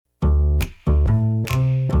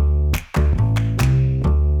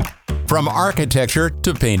From architecture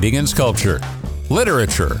to painting and sculpture,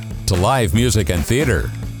 literature to live music and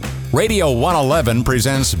theater. Radio 111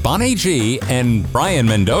 presents Bonnie G and Brian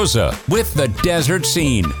Mendoza with The Desert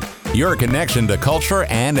Scene, your connection to culture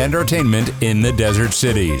and entertainment in the desert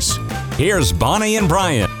cities. Here's Bonnie and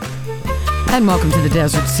Brian. And welcome to The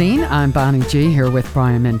Desert Scene. I'm Bonnie G here with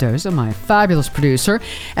Brian Mendoza, my fabulous producer.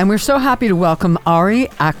 And we're so happy to welcome Ari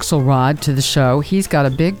Axelrod to the show. He's got a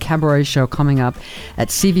big cabaret show coming up at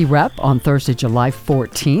CV Rep on Thursday, July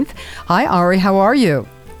 14th. Hi, Ari. How are you?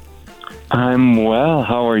 I'm well.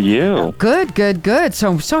 How are you? Good.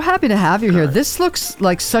 So I'm so happy to have you here. This looks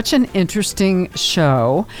like such an interesting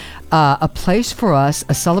show. A Place for Us,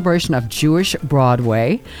 a celebration of Jewish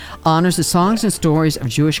Broadway, honors the songs and stories of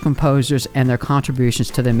Jewish composers and their contributions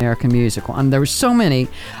to the American musical. And there were so many: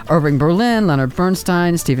 Irving Berlin, Leonard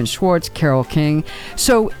Bernstein, Stephen Schwartz, Carole King.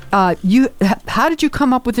 So, how did you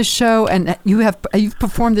come up with this show? And you've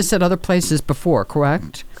performed this at other places before,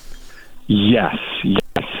 correct? Yes.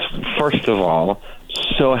 First of all,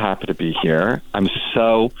 so happy to be here. I'm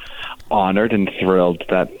so honored and thrilled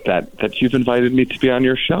that you've invited me to be on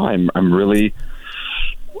your show. I'm really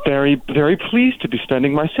very, very pleased to be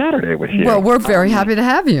spending my Saturday with you. Well, we're very happy to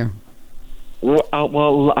have you.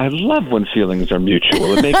 Well, I love when feelings are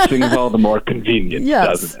mutual. It makes things all the more convenient,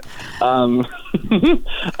 doesn't it?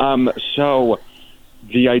 So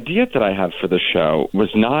the idea that I have for the show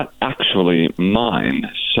was not actually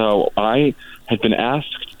mine. So I had been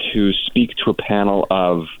asked to speak to a panel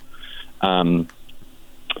of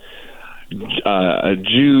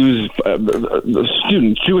Jewish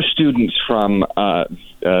students from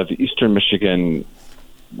the Eastern Michigan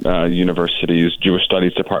University's Jewish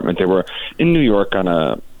Studies Department. They were in New York on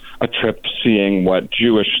a trip seeing what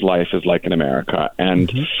Jewish life is like in America, and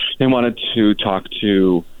they wanted to talk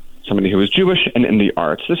to somebody who was Jewish and in the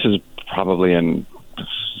arts. This is probably in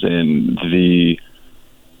the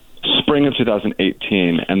spring of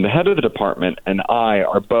 2018, and the head of the department and I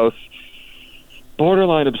are both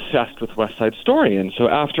borderline obsessed with West Side Story. And so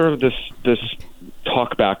after this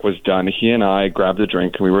talk back was done, he and I grabbed a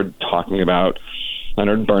drink and we were talking about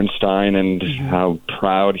Leonard Bernstein and how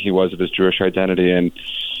proud he was of his Jewish identity, and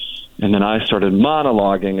then I started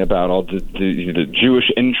monologuing about all the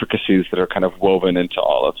Jewish intricacies that are kind of woven into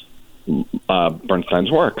all of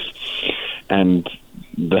Bernstein's works. And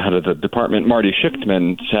the head of the department, Marty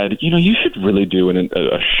Schichtman, said, you should really do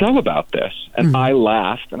a show about this. And I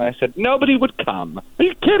laughed, and I said, nobody would come. Are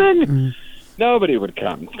you kidding? Nobody would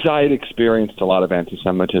come. Because I had experienced a lot of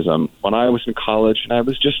anti-Semitism when I was in college, and I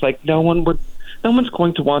was just like, no one's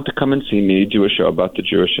going to want to come and see me do a show about the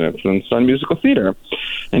Jewish influence on musical theater.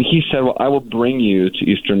 And he said, well, I will bring you to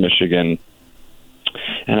Eastern Michigan,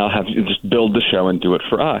 and I'll have you just build the show and do it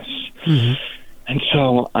for us. And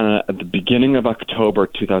so at the beginning of October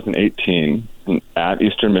 2018 at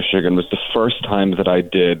Eastern Michigan was the first time that I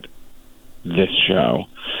did this show.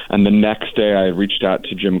 And the next day I reached out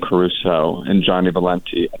to Jim Caruso and Johnny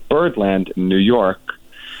Valenti at Birdland in New York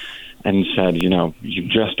and said, you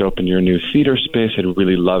just opened your new theater space. I'd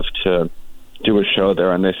really love to do a show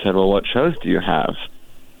there. And they said, well, what shows do you have?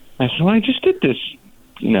 I said, well, I just did this,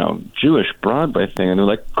 Jewish Broadway thing. And they're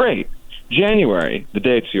like, great. January, the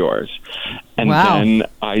date's yours. And then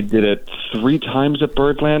I did it 3 times at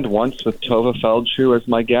Birdland, once with Tova Feldshuh as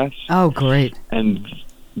my guest. Oh, great. And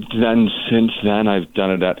then since then, I've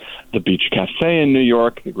done it at the Beach Cafe in New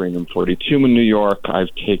York, the Green Room 42 in New York.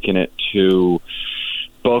 I've taken it to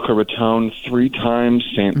Boca Raton 3 times,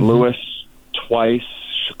 St. Louis twice,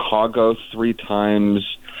 Chicago 3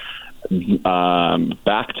 times,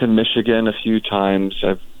 back to Michigan a few times,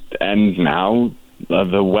 and now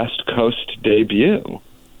the West Coast debut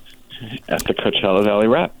at the Coachella Valley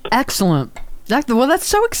Rep. Excellent. Well, that's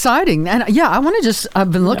so exciting. And I want to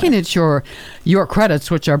I've been looking at your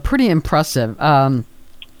credits, which are pretty impressive.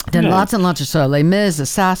 Then lots and lots of shows: Les Mis,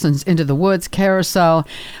 Assassins, Into the Woods, Carousel,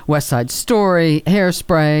 West Side Story,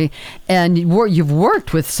 Hairspray, and you've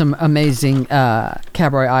worked with some amazing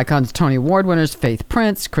cabaret icons: Tony Award winners Faith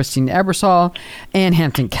Prince, Christine Ebersol, Anne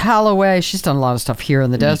Hampton Calloway. She's done a lot of stuff here in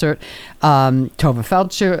the desert. Tova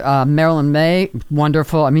Feldshuh, Marilyn May,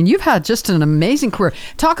 wonderful. I mean, you've had just an amazing career.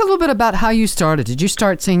 Talk a little bit about how you started. Did you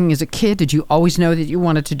start singing as a kid? Did you always know that you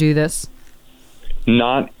wanted to do this?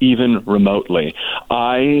 Not even remotely.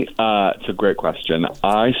 It's a great question.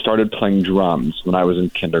 I started playing drums when I was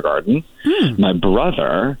in kindergarten. My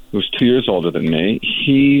brother, who's 2 years older than me,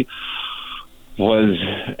 he was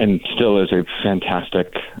and still is a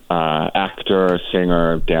fantastic actor,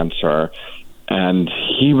 singer, dancer. And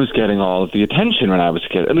he was getting all of the attention when I was a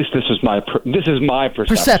kid. At least this is my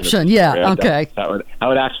perception. Yeah, okay.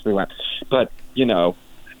 How it actually went. But, you know,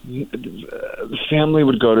 the family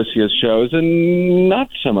would go to see his shows, and not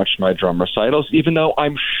so much my drum recitals, even though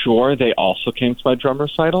I'm sure they also came to my drum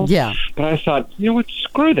recitals. Yeah. But I thought, you know what,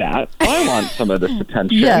 screw that. I want some of this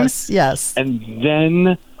attention. Yes. And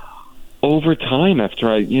then over time, after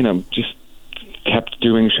I, just kept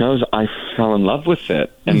doing shows, I fell in love with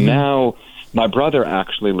it. And now my brother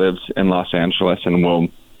actually lives in Los Angeles and will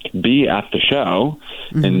be at the show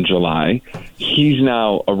in July. He's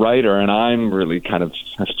now a writer, and I'm really kind of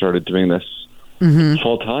have started doing this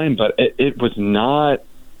full time. But it was not,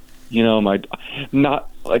 not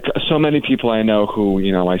like so many people I know who,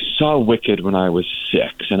 I saw Wicked when I was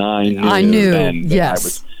 6, and I knew then that I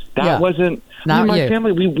was. That wasn't. My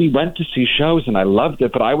family, we went to see shows, and I loved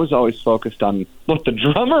it, but I was always focused on what the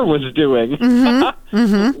drummer was doing.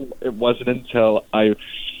 It wasn't until I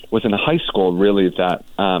was in high school, really, that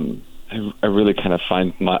I really kind of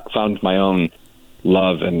found my own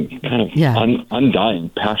love and kind of undying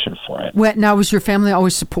passion for it. Well, now, was your family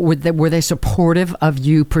always were they supportive of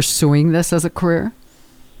you pursuing this as a career?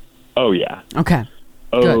 Oh, yeah. Okay.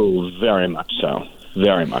 Oh, good. Very much so.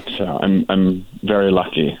 Very much so. I'm very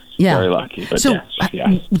lucky. Yeah. Very lucky. But so,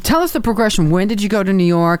 yes. Tell us the progression. When did you go to New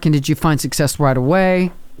York, and did you find success right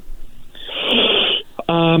away?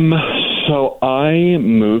 So I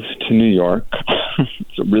moved to New York.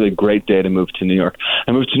 It's a really great day to move to New York.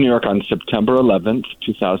 I moved to New York on September 11th,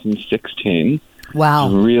 2016. Wow.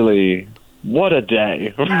 Really, what a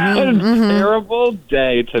day. What a terrible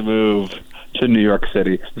day to move to New York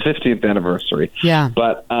City. 15th anniversary. Yeah.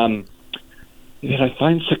 But did I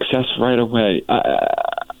find success right away?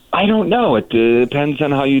 I don't know. It depends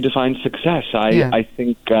on how you define success. I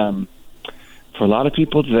think for a lot of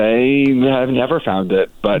people, they have never found it.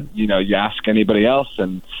 But, you ask anybody else,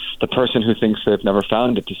 and the person who thinks they've never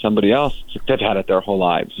found it to somebody else, they've had it their whole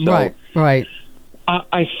lives. So right.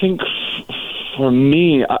 I think for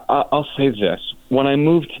me, I'll say this. When I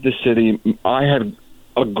moved to the city, I had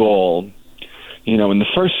a goal. In the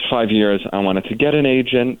first 5 years, I wanted to get an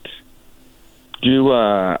agent,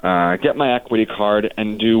 get my equity card,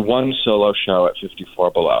 and do one solo show at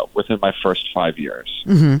 54 Below within my first 5 years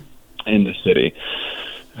in the city.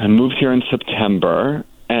 I moved here in September,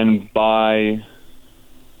 and by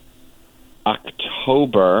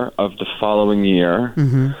October of the following year,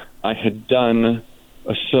 I had done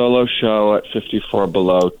a solo show at 54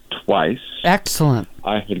 Below twice. Excellent.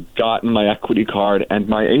 I had gotten my equity card and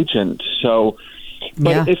my agent. So,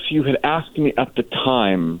 but if you had asked me at the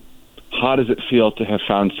time, how does it feel to have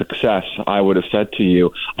found success? I would have said to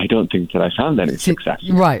you, I don't think that I found any success.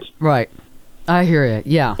 Right. I hear you.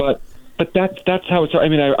 Yeah. But that's how it's. I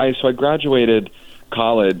mean, I graduated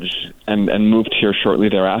college and moved here shortly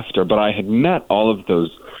thereafter. But I had met all of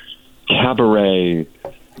those cabaret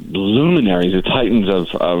luminaries, the titans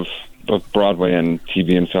of Broadway and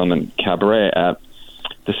TV and film and cabaret at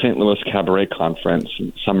the St. Louis Cabaret Conference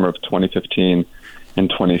in summer of 2015 and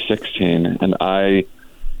 2016, and I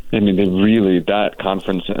mean, that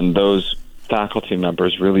conference and those faculty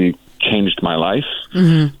members really changed my life.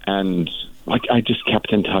 And I just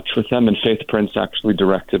kept in touch with them. And Faith Prince actually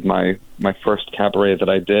directed my first cabaret that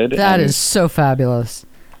I did. That is so fabulous.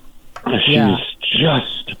 She was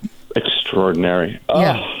just extraordinary.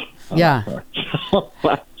 Yeah.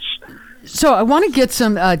 So I want to get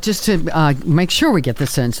some, just to make sure we get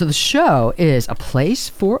this in. So the show is A Place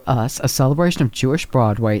for Us, a celebration of Jewish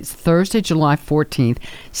Broadway. It's Thursday, July 14th,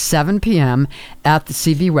 7 p.m. at the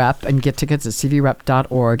CV Rep, and get tickets at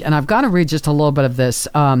cvrep.org. And I've got to read just a little bit of this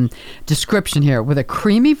description here. With a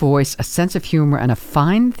creamy voice, a sense of humor, and a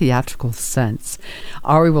fine theatrical sense,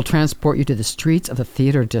 Ari will transport you to the streets of the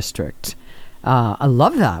theater district. I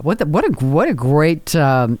love that. What a great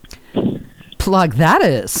plug that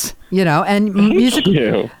is. And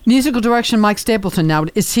musical direction, Mike Stapleton. Now,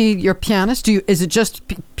 is he your pianist? Is it just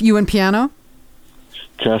you and piano?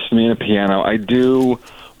 Just me and a piano. I do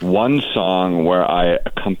one song where I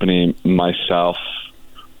accompany myself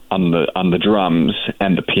on the drums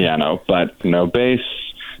and the piano, but no bass,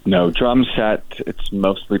 no drum set. It's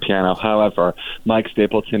mostly piano. However, Mike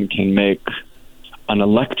Stapleton can make an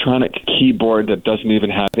electronic keyboard that doesn't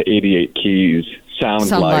even have the 88 keys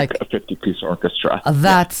sound like a 50-piece orchestra.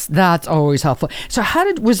 That's always helpful. So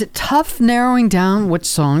was it tough narrowing down what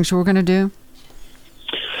songs you were going to do?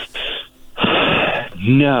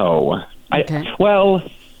 No. Okay. Well,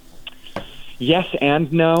 yes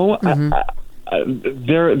and no.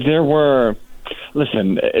 There were.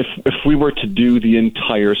 Listen, if we were to do the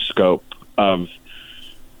entire scope of,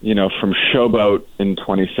 from Showboat in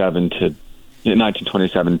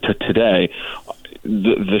 1927 to today,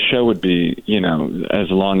 the show would be,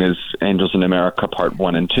 as long as Angels in America Part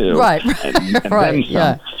 1 and 2. Right. And right. then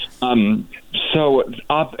some. There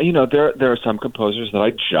are some composers that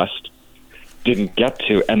I just didn't get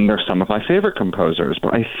to, and they're some of my favorite composers.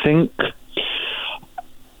 But I think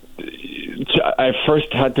I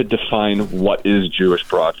first had to define what is Jewish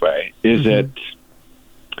Broadway. Is it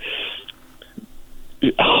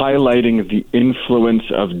highlighting the influence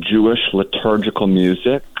of Jewish liturgical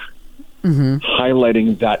music,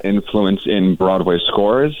 highlighting that influence in Broadway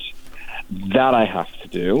scores? That I have to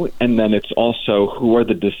do. And then it's also who are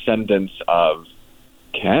the descendants of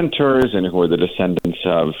cantors and who are the descendants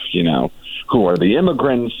of, who are the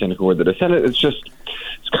immigrants and who are the descendants.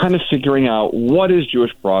 It's kind of figuring out what is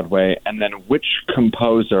Jewish Broadway and then which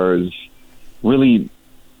composers really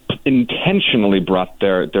intentionally brought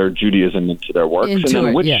their Judaism into their works, and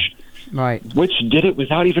then which did it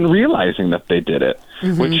without even realizing that they did it,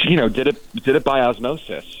 which did it by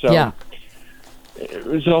osmosis. So it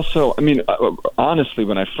was also, honestly,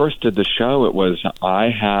 when I first did the show, it was, I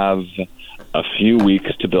have a few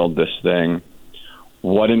weeks to build this thing.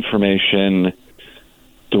 What information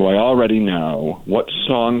do I already know? What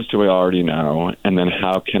songs do I already know? And then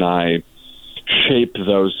how can I shape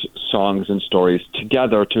those songs and stories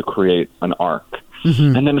together to create an arc?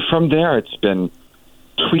 And then from there, it's been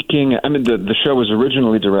tweaking. The show was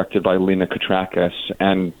originally directed by Lena Katrakis,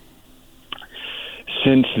 and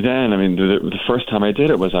since then, the first time I did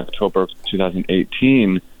it was October of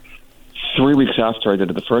 2018. 3 weeks after I did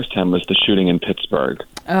it the first time was the shooting in Pittsburgh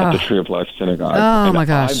at the Tree of Life Synagogue. Oh, my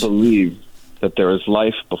gosh. I believe that there is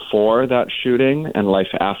life before that shooting and life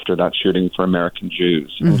after that shooting for American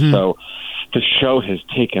Jews. And so the show has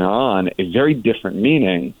taken on a very different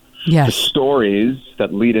meaning. Yes. The stories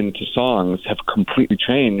that lead into songs have completely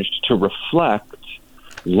changed to reflect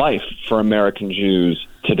life for American Jews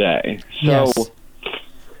today. So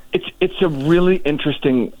it's a really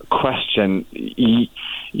interesting question.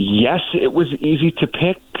 Yes, it was easy to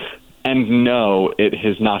pick, and no, it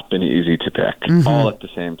has not been easy to pick, all at the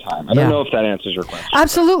same time. I don't know if that answers your question.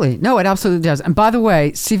 Absolutely. No, it absolutely does. And by the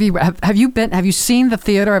way, CV, have you seen the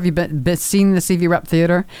theater? Have you been seen the CV Rep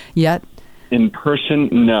Theater yet? In person,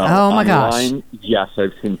 no. Oh my Online, gosh! Yes,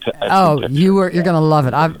 I've seen. You're gonna love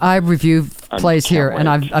it. I review plays here, and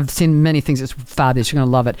I've seen many things. It's fabulous. You're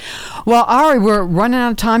gonna love it. Well, Ari, we're running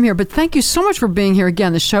out of time here, but thank you so much for being here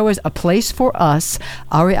again. The show is A Place for Us.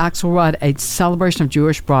 Ari Axelrod, a celebration of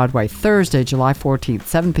Jewish Broadway, Thursday, July 14th,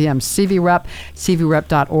 7 p.m. CV Rep,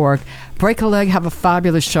 cvrep.org. Break a leg. Have a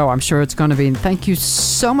fabulous show. I'm sure it's going to be. And thank you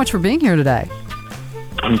so much for being here today.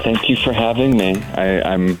 And thank you for having me.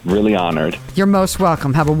 I'm really honored. You're most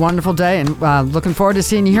welcome. Have a wonderful day, and looking forward to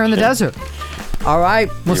seeing you here in the desert. All right,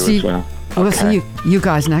 we'll see you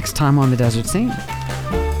guys next time on The Desert Scene.